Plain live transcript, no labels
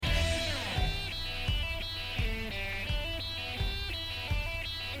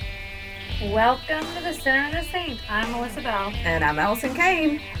Welcome to the Sinner and the Saint. I'm Melissa Bell. And I'm Allison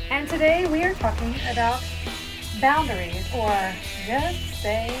Kane. And today we are talking about boundaries, or just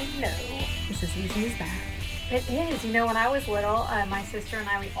say no. It's as easy as that. It is. You know, when I was little, my sister and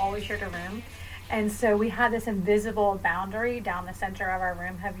I, we always shared a room. And so we had this invisible boundary down the center of our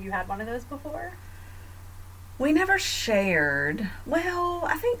room. Have you had one of those before? We never shared. Well,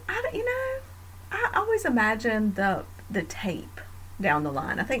 I always imagined the tape down the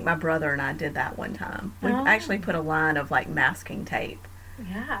line. I think my brother and I did that one time. We actually put a line of like masking tape.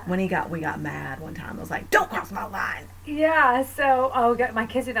 Yeah. When we got mad one time. I was like, "Don't cross my line." Yeah. So, my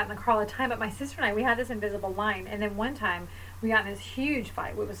kids do that in the car all the time. But my sister and I, we had this invisible line. And then one time we got in this huge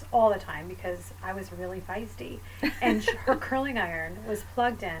fight. It was all the time because I was really feisty. And her curling iron was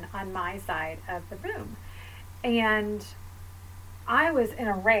plugged in on my side of the room. And I was in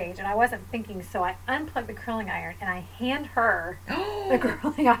a rage and I wasn't thinking, so I unplugged the curling iron and I hand her the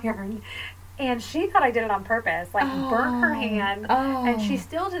curling iron, and she thought I did it on purpose, burnt her hand, and she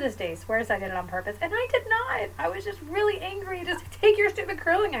still to this day swears I did it on purpose, and I did not. I was just really angry. Just take your stupid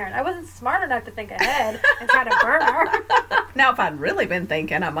curling iron. I wasn't smart enough to think ahead and try to burn her. Now, if I'd really been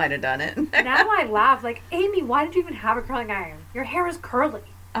thinking, I might have done it. Now I laugh like, Amy, why did you even have a curling iron? Your hair is curly.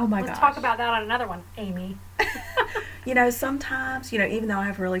 Oh my gosh. Let's talk about that on another one, Amy. You know, sometimes, even though I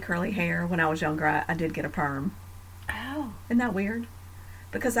have really curly hair, when I was younger, I did get a perm. Oh. Isn't that weird?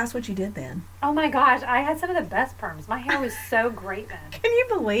 Because that's what you did then. Oh my gosh, I had some of the best perms. My hair was so great then. Can you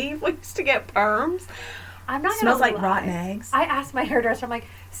believe we used to get perms? I'm not Smells gonna like lie. rotten eggs. I asked my hairdresser, I'm like,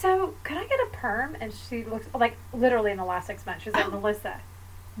 so could I get a perm? And she looks like literally in the last 6 months. She's like, Melissa,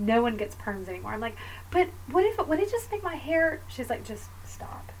 no one gets perms anymore. I'm like, but would it just make my hair? She's like, just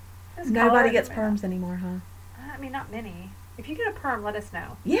stop. Just Nobody gets perms anymore, huh? I mean, not many. If you get a perm, let us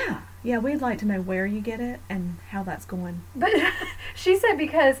know. Yeah, we'd like to know where you get it and how that's going. But she said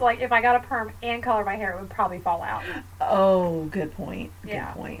because, if I got a perm and color my hair, it would probably fall out. Oh, good point. Yeah.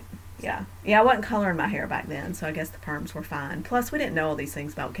 Good point. Yeah. Yeah, I wasn't coloring my hair back then, so I guess the perms were fine. Plus, we didn't know all these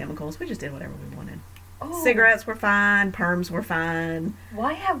things about chemicals. We just did whatever we wanted. Oh. Cigarettes were fine. Perms were fine.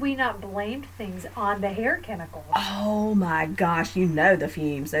 Why have we not blamed things on the hair chemicals? Oh, my gosh. You know the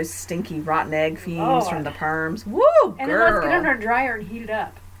fumes. Those stinky rotten egg fumes from the perms. Woo, girl. And then let's get under a dryer and heat it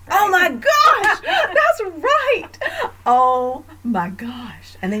up. Oh my gosh, that's right. Oh my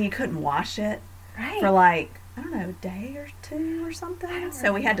gosh. And then you couldn't wash it for I don't know, a day or two or something.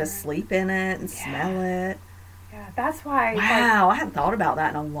 So we had to sleep in it and smell it. Yeah, that's why. Wow, I hadn't thought about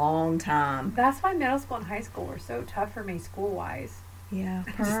that in a long time. That's why middle school and high school were so tough for me school-wise. Yeah,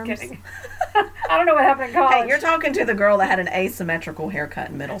 Just kidding. I don't know what happened in college. Hey, you're talking to the girl that had an asymmetrical haircut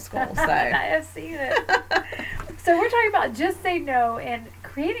in middle school. So I have seen it. So we're talking about just say no and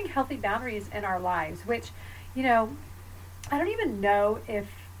creating healthy boundaries in our lives, which, I don't even know if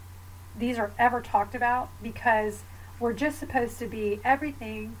these are ever talked about because we're just supposed to be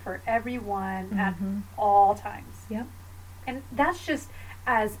everything for everyone at all times. Yep. And that's just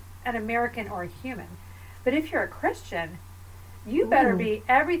as an American or a human. But if you're a Christian, you better be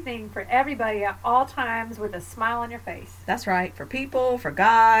everything for everybody at all times with a smile on your face. That's right. For people, for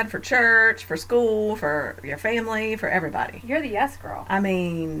God, for church, for school, for your family, for everybody. You're the yes girl. I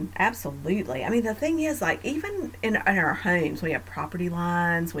mean, absolutely. I mean, the thing is, even in our homes, we have property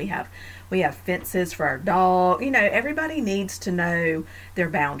lines, we have fences for our dog. Everybody needs to know their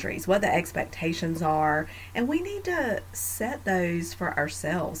boundaries, what the expectations are, and we need to set those for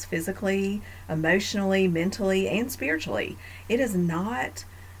ourselves physically, emotionally, mentally, and spiritually. It is not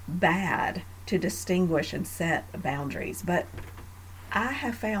bad to distinguish and set boundaries, but I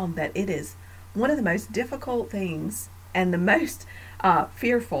have found that it is one of the most difficult things and the most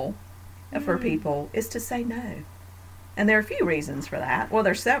fearful for people is to say no. And there are a few reasons for that. Well,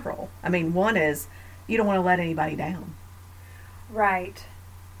 there's several. I mean, one is you don't want to let anybody down. Right.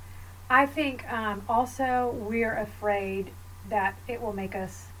 I think also we're afraid that it will make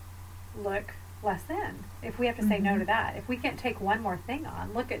us look less than if we have to say no to that. If we can't take one more thing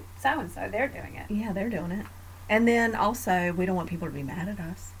on, look at so-and-so, they're doing it. Yeah, they're doing it. And then also, we don't want people to be mad at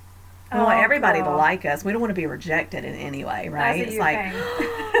us. We want everybody to like us. We don't want to be rejected in any way, right? It's like,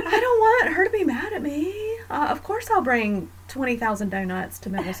 I don't want her to be mad at me. Of course I'll bring 20,000 donuts to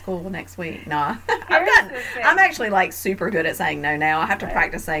middle school next week. Nah. I'm actually super good at saying no now. I have to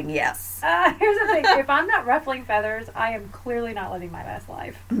practice saying yes. Here's the thing. If I'm not ruffling feathers, I am clearly not living my best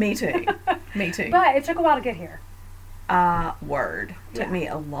life. Me too. Me too. But it took a while to get here. Took me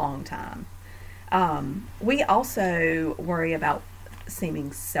a long time. We also worry about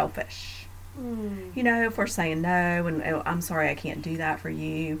seeming selfish. If we're saying no and I'm sorry I can't do that for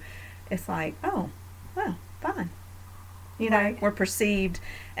you, it's like, oh, well, fine. You know, Right. we're perceived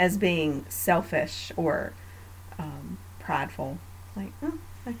as being selfish or prideful. Like, oh,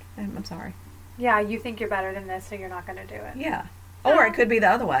 I'm sorry. Yeah, you think you're better than this, so you're not going to do it. Yeah. Or it could be the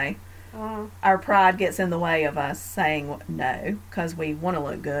other way. Oh, Our pride gets in the way of us saying no because we want to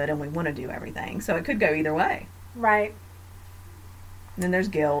look good and we want to do everything. So it could go either way. right. And then there's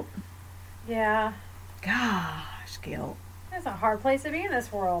guilt. Yeah. Gosh, guilt. It's a hard place to be in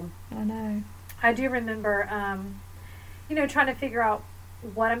this world. I know. I do remember, trying to figure out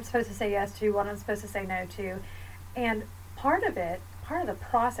what I'm supposed to say yes to, what I'm supposed to say no to. And part of the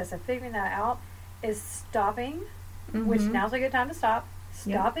process of figuring that out is stopping, which Mhm. now's a good time to stop,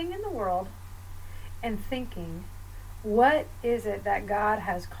 Yep. stopping in the world and thinking, what is it that God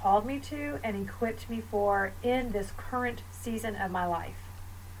has called me to and equipped me for in this current season of my life?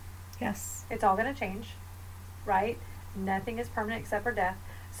 Yes. It's all going to change, right? Nothing is permanent except for death.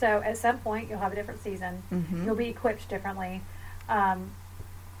 So at some point, you'll have a different season. Mhm. You'll be equipped differently.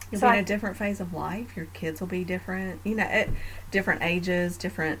 You'll So be in I- a different phase of life. Your kids will be different. You know, at different ages,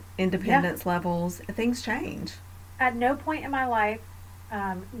 different independence levels. Things change. At no point in my life,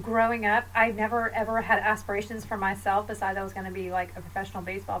 growing up, I never ever had aspirations for myself besides I was going to be like a professional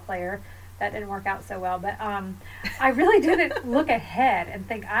baseball player. That didn't work out so well. But I really didn't look ahead and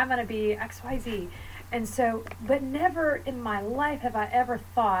think I'm going to be XYZ. And so, but never in my life have I ever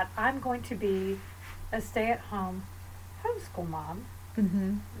thought I'm going to be a stay-at-home homeschool mom.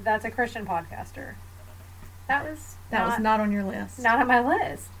 Mm-hmm. That's a Christian podcaster. That was not on your list. not on my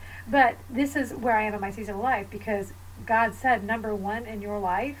list. But this is where I am in my season of life because God said number one in your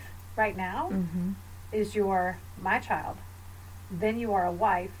life right now Mm-hmm. is you're my child. Then you are a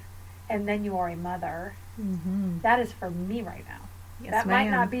wife, and then you are a mother. Mm-hmm. That is for me right now. Yes, that might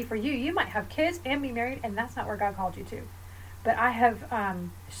ma'am. not be for you. You might have kids and be married, and that's not where God called you to. But I have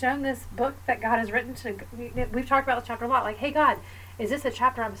shown this book that God has written to. We've talked about this chapter a lot. Like, hey, God, is this a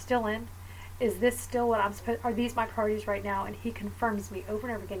chapter I'm still in? Is this still what I'm supposed? Are these my priorities right now? And He confirms me over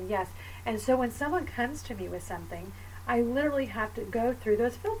and over again, yes. And so when someone comes to me with something, I literally have to go through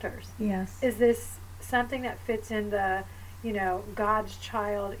those filters. Yes. Is this something that fits in the, God's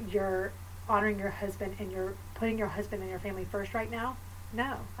child? You're honoring your husband and you're putting your husband and your family first right now?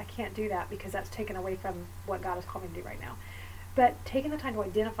 No, I can't do that because that's taken away from what God has called me to do right now. But taking the time to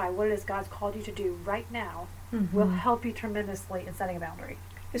identify what it is God's called you to do right now Mhm. will help you tremendously in setting a boundary.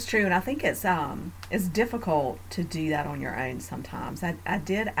 It's true, and I think it's difficult to do that on your own sometimes. I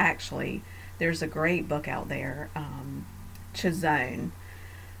did actually. There's a great book out there, Chazone,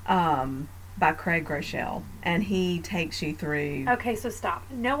 by Craig Groeschel, and he takes you through. Okay, so stop.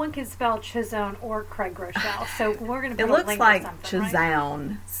 No one can spell Chazone or Craig Groeschel, so we're going to It put a looks link like or something, right?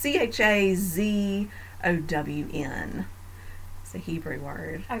 Chazown, Chazown. It's a Hebrew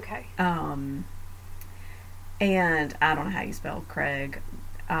word. Okay. And I don't know how you spell Craig.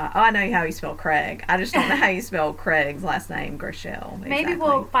 I know how you spell Craig. I just don't know how you spell Craig's last name, Groeschel. Maybe exactly.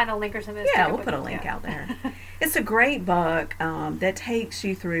 we'll find a link or something. Yeah, we'll put a link out there. It's a great book that takes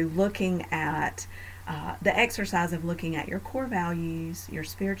you through looking at the exercise of looking at your core values, your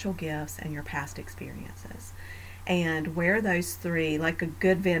spiritual gifts, and your past experiences. And where those three, like a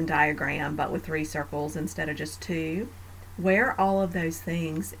good Venn diagram, but with 3 circles instead of just 2, where all of those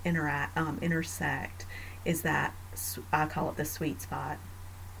things intersect is that, I call it the sweet spot.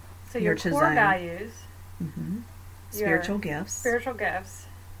 So your core Chazone. values, Mm-hmm. Your Spiritual gifts spiritual gifts.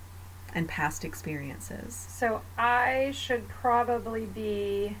 and past experiences. So I should probably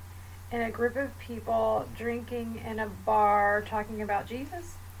be in a group of people drinking in a bar talking about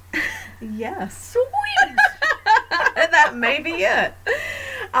Jesus. Yes. Sweet. That may be it.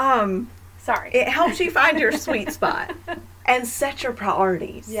 Sorry. It helps you find your sweet spot and set your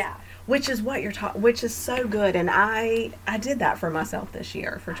priorities. Yeah. Which is what you're which is so good, and I did that for myself this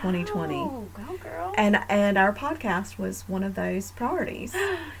year for 2020. Oh, go girl. And our podcast was one of those priorities.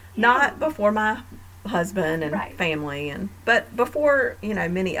 Not before my husband and Right. family, but before,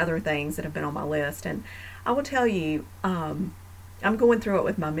 many other things that have been on my list. And I will tell you, I'm going through it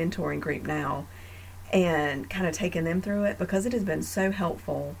with my mentoring group now and kind of taking them through it because it has been so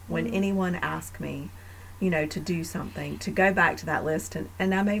helpful when anyone asks me, to do something, to go back to that list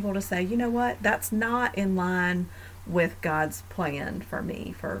and I'm able to say, you know what, that's not in line with God's plan for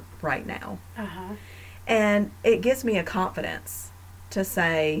me for right now. Uh-huh. And it gives me a confidence to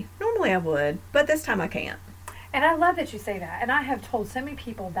say, normally I would, but this time I can't. And I love that you say that. And I have told so many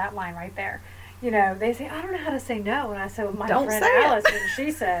people that line right there. They say, I don't know how to say no. And I said, well, my Don't friend say it. Alice, and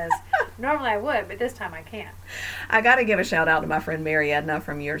she says, normally I would, but this time I can't. I got to give a shout out to my friend Mary Edna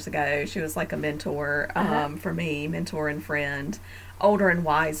from years ago. She was like a mentor Uh-huh. for me, mentor and friend, older and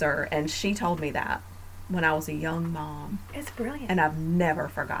wiser. And she told me that, when I was a young mom, It's brilliant. and I've never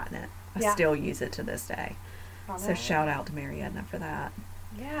forgotten it. I Yeah. still use it to this day. Oh, So no. shout out to Mary Edna for that.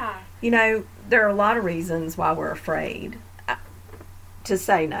 Yeah. You know, there are a lot of reasons why we're afraid to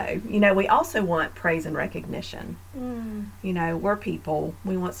say no. You know, we also want praise and recognition. Mm. You know, we're people.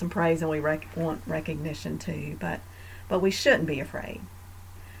 We want some praise and we want recognition too. But we shouldn't be afraid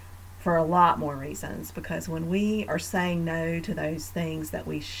for a lot more reasons. Because when we are saying no to those things that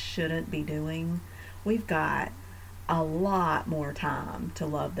we shouldn't be doing, we've got a lot more time to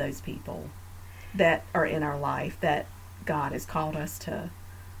love those people that are in our life that God has called us to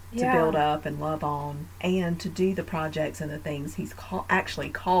build up and love on, and to do the projects and the things He's actually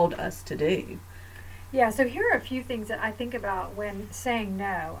called us to do. Yeah, so here are a few things that I think about when saying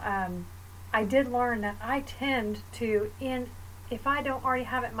no. I did learn that I tend to, if I don't already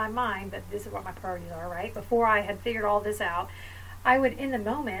have it in my mind that this is what my priorities are, right? Before I had figured all this out, I would, in the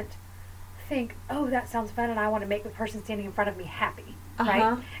moment, think, oh, that sounds fun, and I want to make the person standing in front of me happy,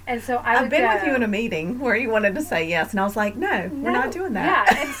 right? And so I would I've been with you in a meeting where you wanted to say yes, and I was like, no, we're not doing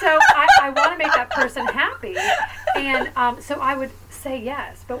that. Yeah, and so I want to make that person happy, and so I would say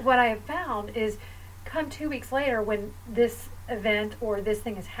yes. But what I have found is, come 2 weeks later, when this event or this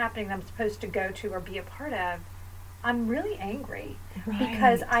thing is happening that I'm supposed to go to or be a part of, I'm really angry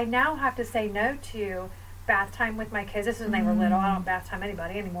because I now have to say no to bath time with my kids. This is when they were little. I don't bath time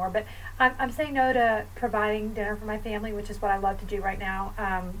anybody anymore, but I'm saying no to providing dinner for my family, which is what I love to do right now.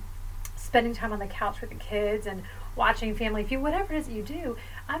 Spending time on the couch with the kids and watching Family Feud, whatever it is that you do.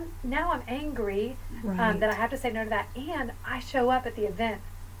 I'm angry that I have to say no to that, and I show up at the event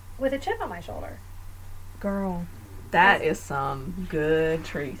with a chip on my shoulder. Girl, that is some good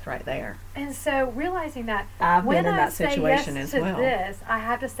truth right there. And so realizing that I've when been in I that say situation yes as to well. this, I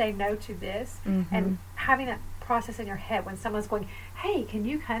have to say no to this, and having that process in your head when someone's going, hey, can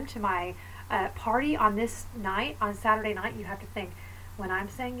you come to my party on this night, on Saturday night? You have to think, when I'm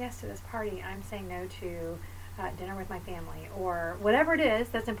saying yes to this party, I'm saying no to dinner with my family, or whatever it is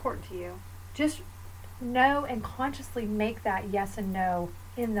that's important to you. Just know and consciously make that yes and no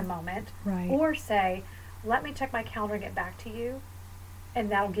in the moment. Right. Or say, let me check my calendar and get back to you,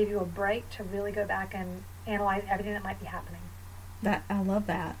 and that'll give you a break to really go back and analyze everything that might be happening. I love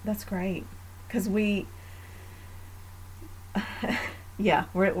that. That's great. Because we're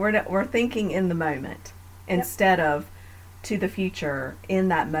thinking in the moment instead of to the future in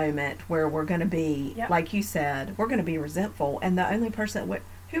that moment where we're going to be, like you said, we're going to be resentful. And the only person,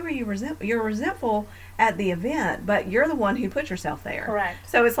 who are you resentful? You're resentful at the event, but you're the one who put yourself there. Correct.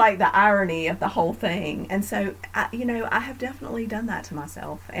 So it's like the irony of the whole thing. And so, I have definitely done that to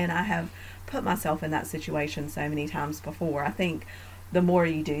myself, and I have put myself in that situation so many times before. I think the more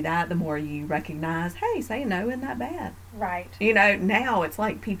you do that, the more you recognize, hey, saying no isn't that bad. Right. Now it's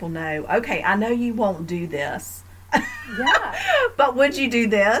like people know, okay, I know you won't do this. Yeah. But would you do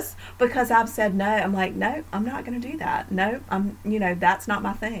this? Because I've said no. I'm like, no, I'm not going to do that. No, that's not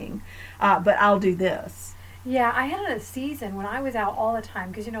my thing. But I'll do this. Yeah, I had a season when I was out all the time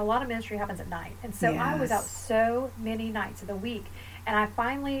because, a lot of ministry happens at night. And so I was out so many nights of the week. And I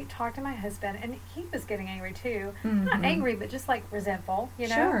finally talked to my husband, and he was getting angry too. Not angry, but just like resentful,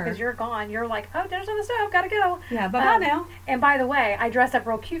 because you're gone. You're like, oh, dinner's on the stove, gotta go. Yeah, bye-bye now. And by the way, I dress up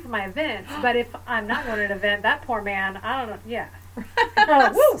real cute for my events, but if I'm not going to an event, that poor man, I don't know, yeah.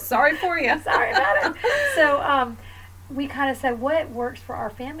 Woo, sorry for you. Sorry about it. So we kind of said what works for our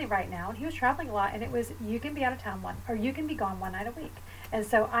family right now. And he was traveling a lot, and it was, you can be out of town or you can be gone one night a week. And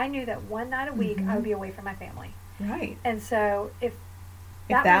so I knew that one night a week I would be away from my family. Right. And so if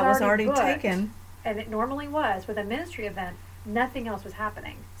that was already booked, taken, and it normally was with a ministry event, nothing else was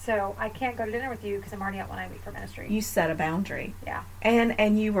happening. So I can't go to dinner with you because I'm already out one night a week for ministry. You set a boundary. Yeah.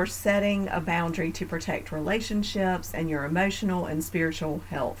 And you were setting a boundary to protect relationships and your emotional and spiritual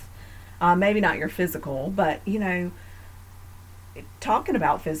health. Maybe not your physical, but, talking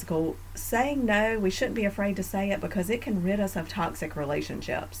about physical, saying no, we shouldn't be afraid to say it because it can rid us of toxic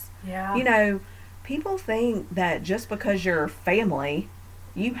relationships. Yeah. People think that just because you're family,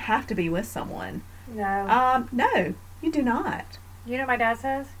 you have to be with someone. No. No, you do not. You know what my dad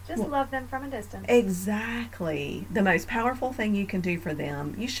says? Just love them from a distance. Exactly. The most powerful thing you can do for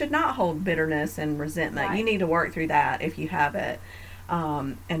them. You should not hold bitterness and resentment. Right. You need to work through that if you have it,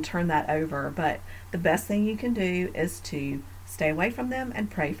 and turn that over. But the best thing you can do is to stay away from them and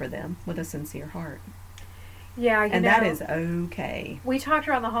pray for them with a sincere heart. Yeah, and that is okay. We talked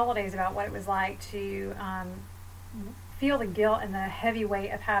around the holidays about what it was like to feel the guilt and the heavy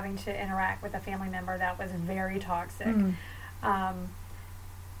weight of having to interact with a family member that was very toxic.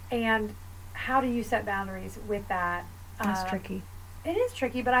 And how do you set boundaries with that? That's tricky. It is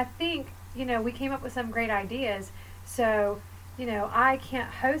tricky, but I think we came up with some great ideas. So, I can't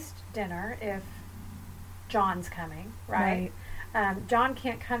host dinner if John's coming, right? John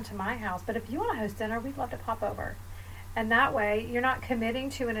can't come to my house, but if you want to host dinner, we'd love to pop over. And that way, you're not committing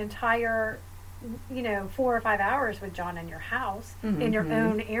to an entire, 4 or 5 hours with John in your house, in your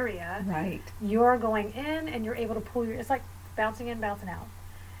own area. Right. You're going in and you're able to it's like bouncing in, bouncing out.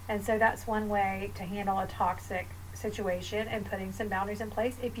 And so that's one way to handle a toxic situation, and putting some boundaries in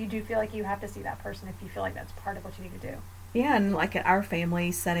place if you do feel like you have to see that person, if you feel like that's part of what you need to do. Yeah, and like at our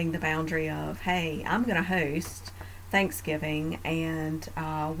family, setting the boundary of, hey, I'm going to host Thanksgiving, and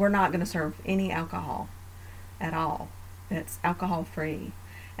we're not going to serve any alcohol at all. It's alcohol free.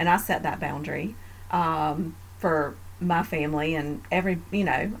 And I set that boundary for my family, and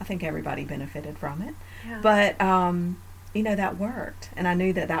I think everybody benefited from it. Yeah. But, that worked. And I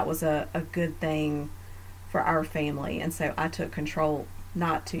knew that was a good thing for our family. And so I took control,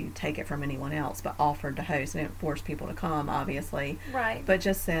 not to take it from anyone else, but offered to host. And it forced people to come, obviously. Right. But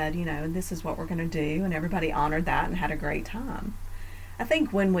just said, and this is what we're going to do. And everybody honored that and had a great time. I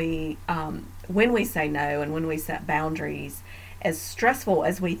think when we say no and when we set boundaries, as stressful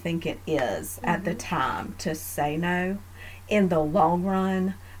as we think it is at the time to say no, in the long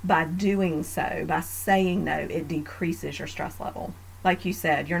run, by doing so, by saying no, it decreases your stress level. Like you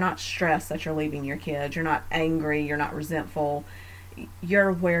said, you're not stressed that you're leaving your kids. You're not angry. You're not resentful.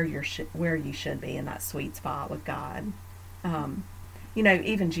 You're where you should be, in that sweet spot with God.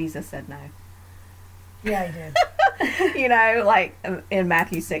 Even Jesus said no. Yeah, he did. Like in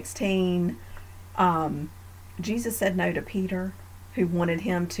Matthew 16, Jesus said no to Peter, who wanted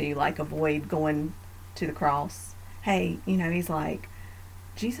him to avoid going to the cross. Hey, he's like,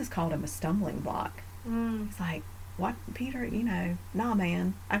 Jesus called him a stumbling block. He's like, what, Peter? Nah,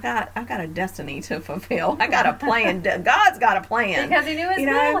 man. I've got a destiny to fulfill. I got a plan. God's got a plan. Because he knew his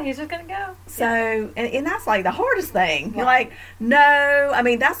will. He's just going to go. So, and that's like the hardest thing. You're like, no. I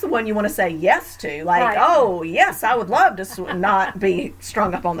mean, that's the one you want to say yes to. Like, oh, yes, I would love to not be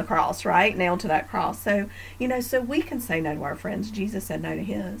strung up on the cross, right? Nailed to that cross. So, so we can say no to our friends. Jesus said no to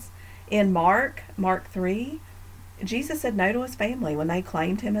his. In Mark 3, Jesus said no to his family when they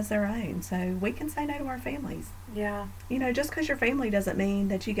claimed him as their own. So we can say no to our families. Yeah. Just because your family doesn't mean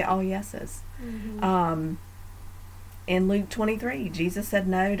that you get all yeses. Mm-hmm. In Luke 23, Jesus said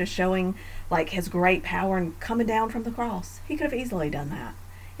no to showing his great power and coming down from the cross. He could have easily done that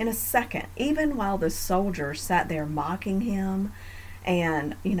in a second, even while the soldiers sat there mocking him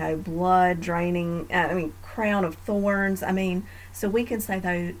and, blood draining, crown of thorns. So we can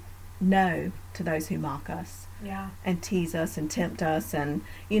say no to those who mock us. Yeah. And tease us and tempt us and,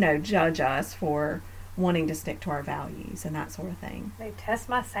 judge us for wanting to stick to our values and that sort of thing. They test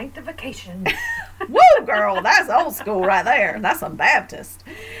my sanctification. Woo, girl, that's old school right there. That's a Baptist.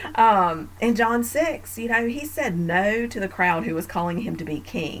 In John 6, he said no to the crowd who was calling him to be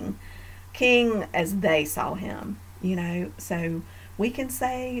king as they saw him, so we can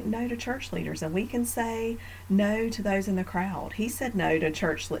say no to church leaders, and we can say no to those in the crowd. He said no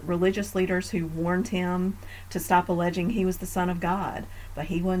to religious leaders who warned him to stop alleging he was the Son of God, but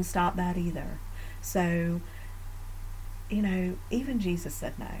he wouldn't stop that either. So, even Jesus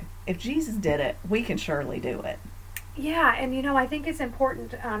said no. If Jesus did it, we can surely do it. Yeah, and I think it's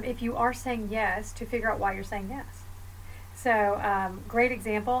important, if you are saying yes, to figure out why you're saying yes. So, great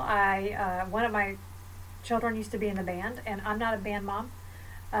example, one of my children used to be in the band, and I'm not a band mom.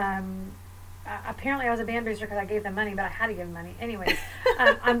 Apparently I was a band booster because I gave them money, but I had to give them money. Anyways,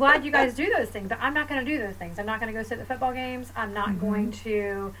 I'm glad you guys do those things, but I'm not going to do those things. I'm not going to go sit at the football games. I'm not going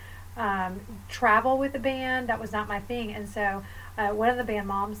to travel with the band. That was not my thing. And so one of the band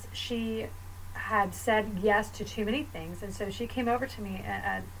moms, she had said yes to too many things, and so she came over to me,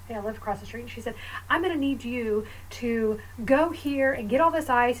 I lived across the street, and she said, I'm going to need you to go here and get all this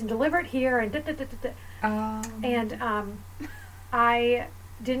ice and deliver it here and and I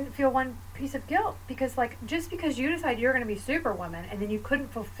didn't feel one piece of guilt, because just because you decide you're going to be Superwoman and then you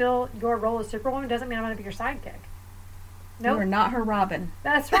couldn't fulfill your role as Superwoman doesn't mean I'm going to be your sidekick. Nope. You are not her Robin.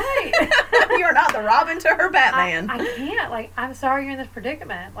 That's right. You are not the Robin to her Batman. I can't. I'm sorry you're in this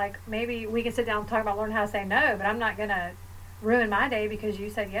predicament. Maybe we can sit down and talk about learning how to say no, but I'm not going to ruin my day because you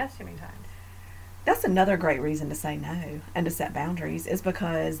said yes too many times. That's another great reason to say no and to set boundaries, is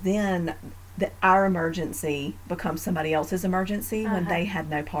because then our emergency becomes somebody else's emergency when they had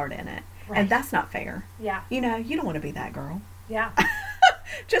no part in it. Right. And that's not fair. Yeah. You don't want to be that girl. Yeah.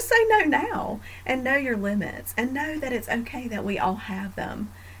 Just say no now, and know your limits, and know that it's okay that we all have them.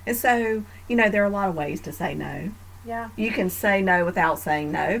 And so, there are a lot of ways to say no. Yeah. You can say no without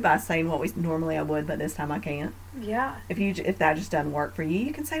saying no by saying what we normally I would, but this time I can't. Yeah. If that just doesn't work for you,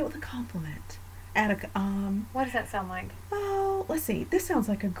 you can say it with a compliment. Add a What does that sound like? Oh, let's see. This sounds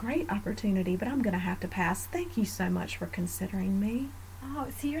like a great opportunity, but I'm gonna have to pass. Thank you so much for considering me. Oh,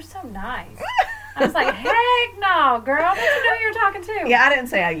 see, you're so nice. I was like, heck no, girl. I didn't know you were talking to. Yeah, I didn't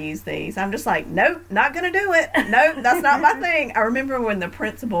say I use these. I'm just like, nope, not gonna do it. Nope, that's not my thing. I remember when the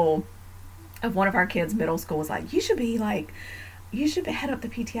principal of one of our kids' middle school was like, you should head up the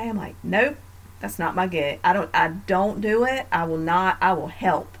PTA. I'm like, nope, that's not my gig. I don't do it. I will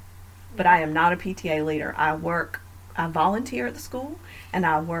help, but I am not a PTA leader. I volunteer at the school, and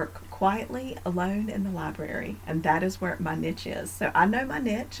I work quietly alone in the library, and that is where my niche is. So I know my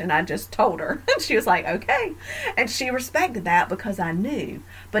niche, and I just told her, and she was like, okay, and she respected that because I knew.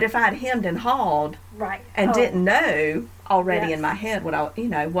 But if I'd hemmed and hawed, right, and didn't know already in Yes. my head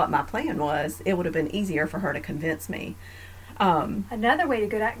what my plan was, it would have been easier for her to convince me. Another way to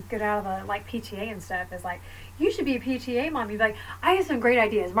get out of the like PTA and stuff is like, you should be a PTA mom. You'd be like, I have some great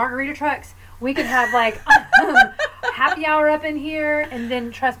ideas. Margarita trucks. We could have like happy hour up in here, and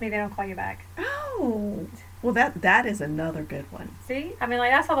then trust me, they don't call you back. Oh, well, that is another good one. See, I mean,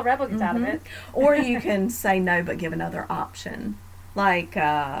 like that's how the rebel gets out of it. Or you can say no, but give another option. Like,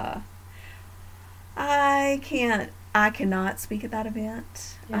 I cannot speak at that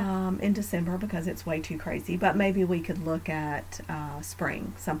event in December because it's way too crazy. But maybe we could look at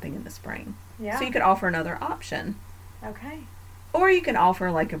something in the spring. Yeah. So you could offer another option. Okay. Or you can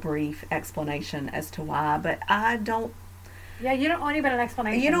offer like a brief explanation as to why. But I don't. Yeah, you don't owe anybody an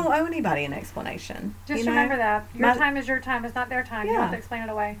explanation. You don't owe anybody an explanation. Just remember that. Your time is your time. It's not their time. You don't Yeah. have to explain it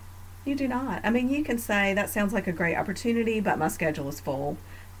away. You do not. I mean, you can say, that sounds like a great opportunity, but my schedule is full.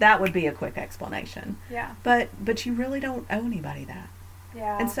 That would be a quick explanation. Yeah. But you really don't owe anybody that.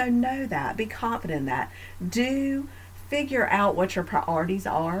 Yeah. And so know that. Be confident in that. Do figure out what your priorities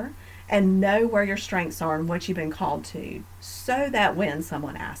are and know where your strengths are and what you've been called to, so that when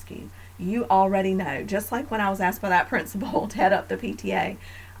someone asks you, you already know. Just like when I was asked by that principal to head up the PTA,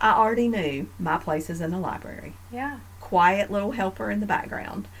 I already knew my place is in the library. Yeah. Quiet little helper in the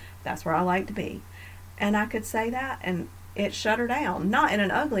background. That's where I like to be. And I could say that, and it shut her down. Not in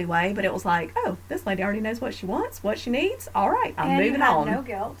an ugly way, but it was like, oh, this lady already knows what she wants, what she needs. All right, I'm and moving you had on. no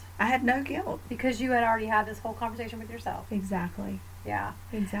guilt I had no guilt. because you had already had this whole conversation with yourself. Exactly. Yeah.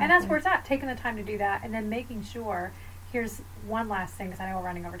 Exactly. And that's where it's at, taking the time to do that, and then making sure, here's one last thing, because I know we're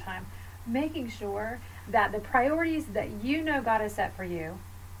running over time, making sure that the priorities that you know God has set for you,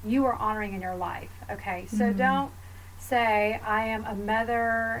 you are honoring in your life, okay? So don't say, I am a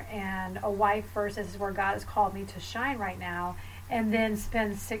mother and a wife first, this is where God has called me to shine right now, and then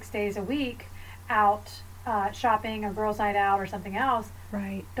spend 6 days a week out shopping, a girls' night out, or something else.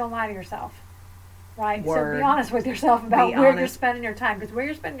 Right. Don't lie to yourself. Right? Word. So be honest with yourself about Be where you're honest. spending your time. Because where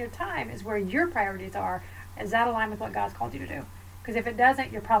you're spending your time is where your priorities are. Does that align with what God's called you to do? Because if it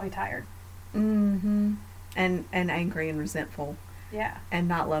doesn't, you're probably tired. Mm-hmm. And angry and resentful Yeah. and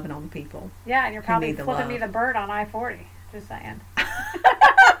not loving on the people. Yeah, and you're Who probably need the flipping me love. the bird on I-40. Just saying.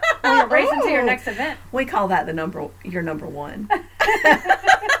 When you're racing to your Ooh. next event. We call that your number one.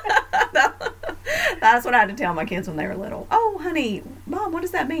 That's what I had to tell my kids when they were little. Oh, honey, Mom, what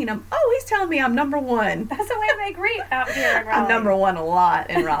does that mean? He's telling me I'm number one. That's the way they greet out here in Raleigh. I'm number one a lot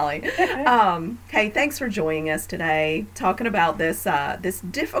in Raleigh. Hey, thanks for joining us today, talking about this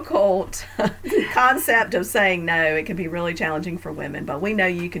difficult concept of saying no. It can be really challenging for women, but we know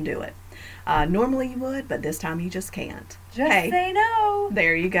you can do it. Normally you would, but this time you just can't. Just say no.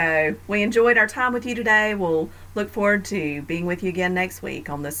 There you go. We enjoyed our time with you today. We'll look forward to being with you again next week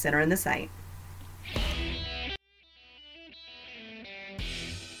on the Sinner and the Saint.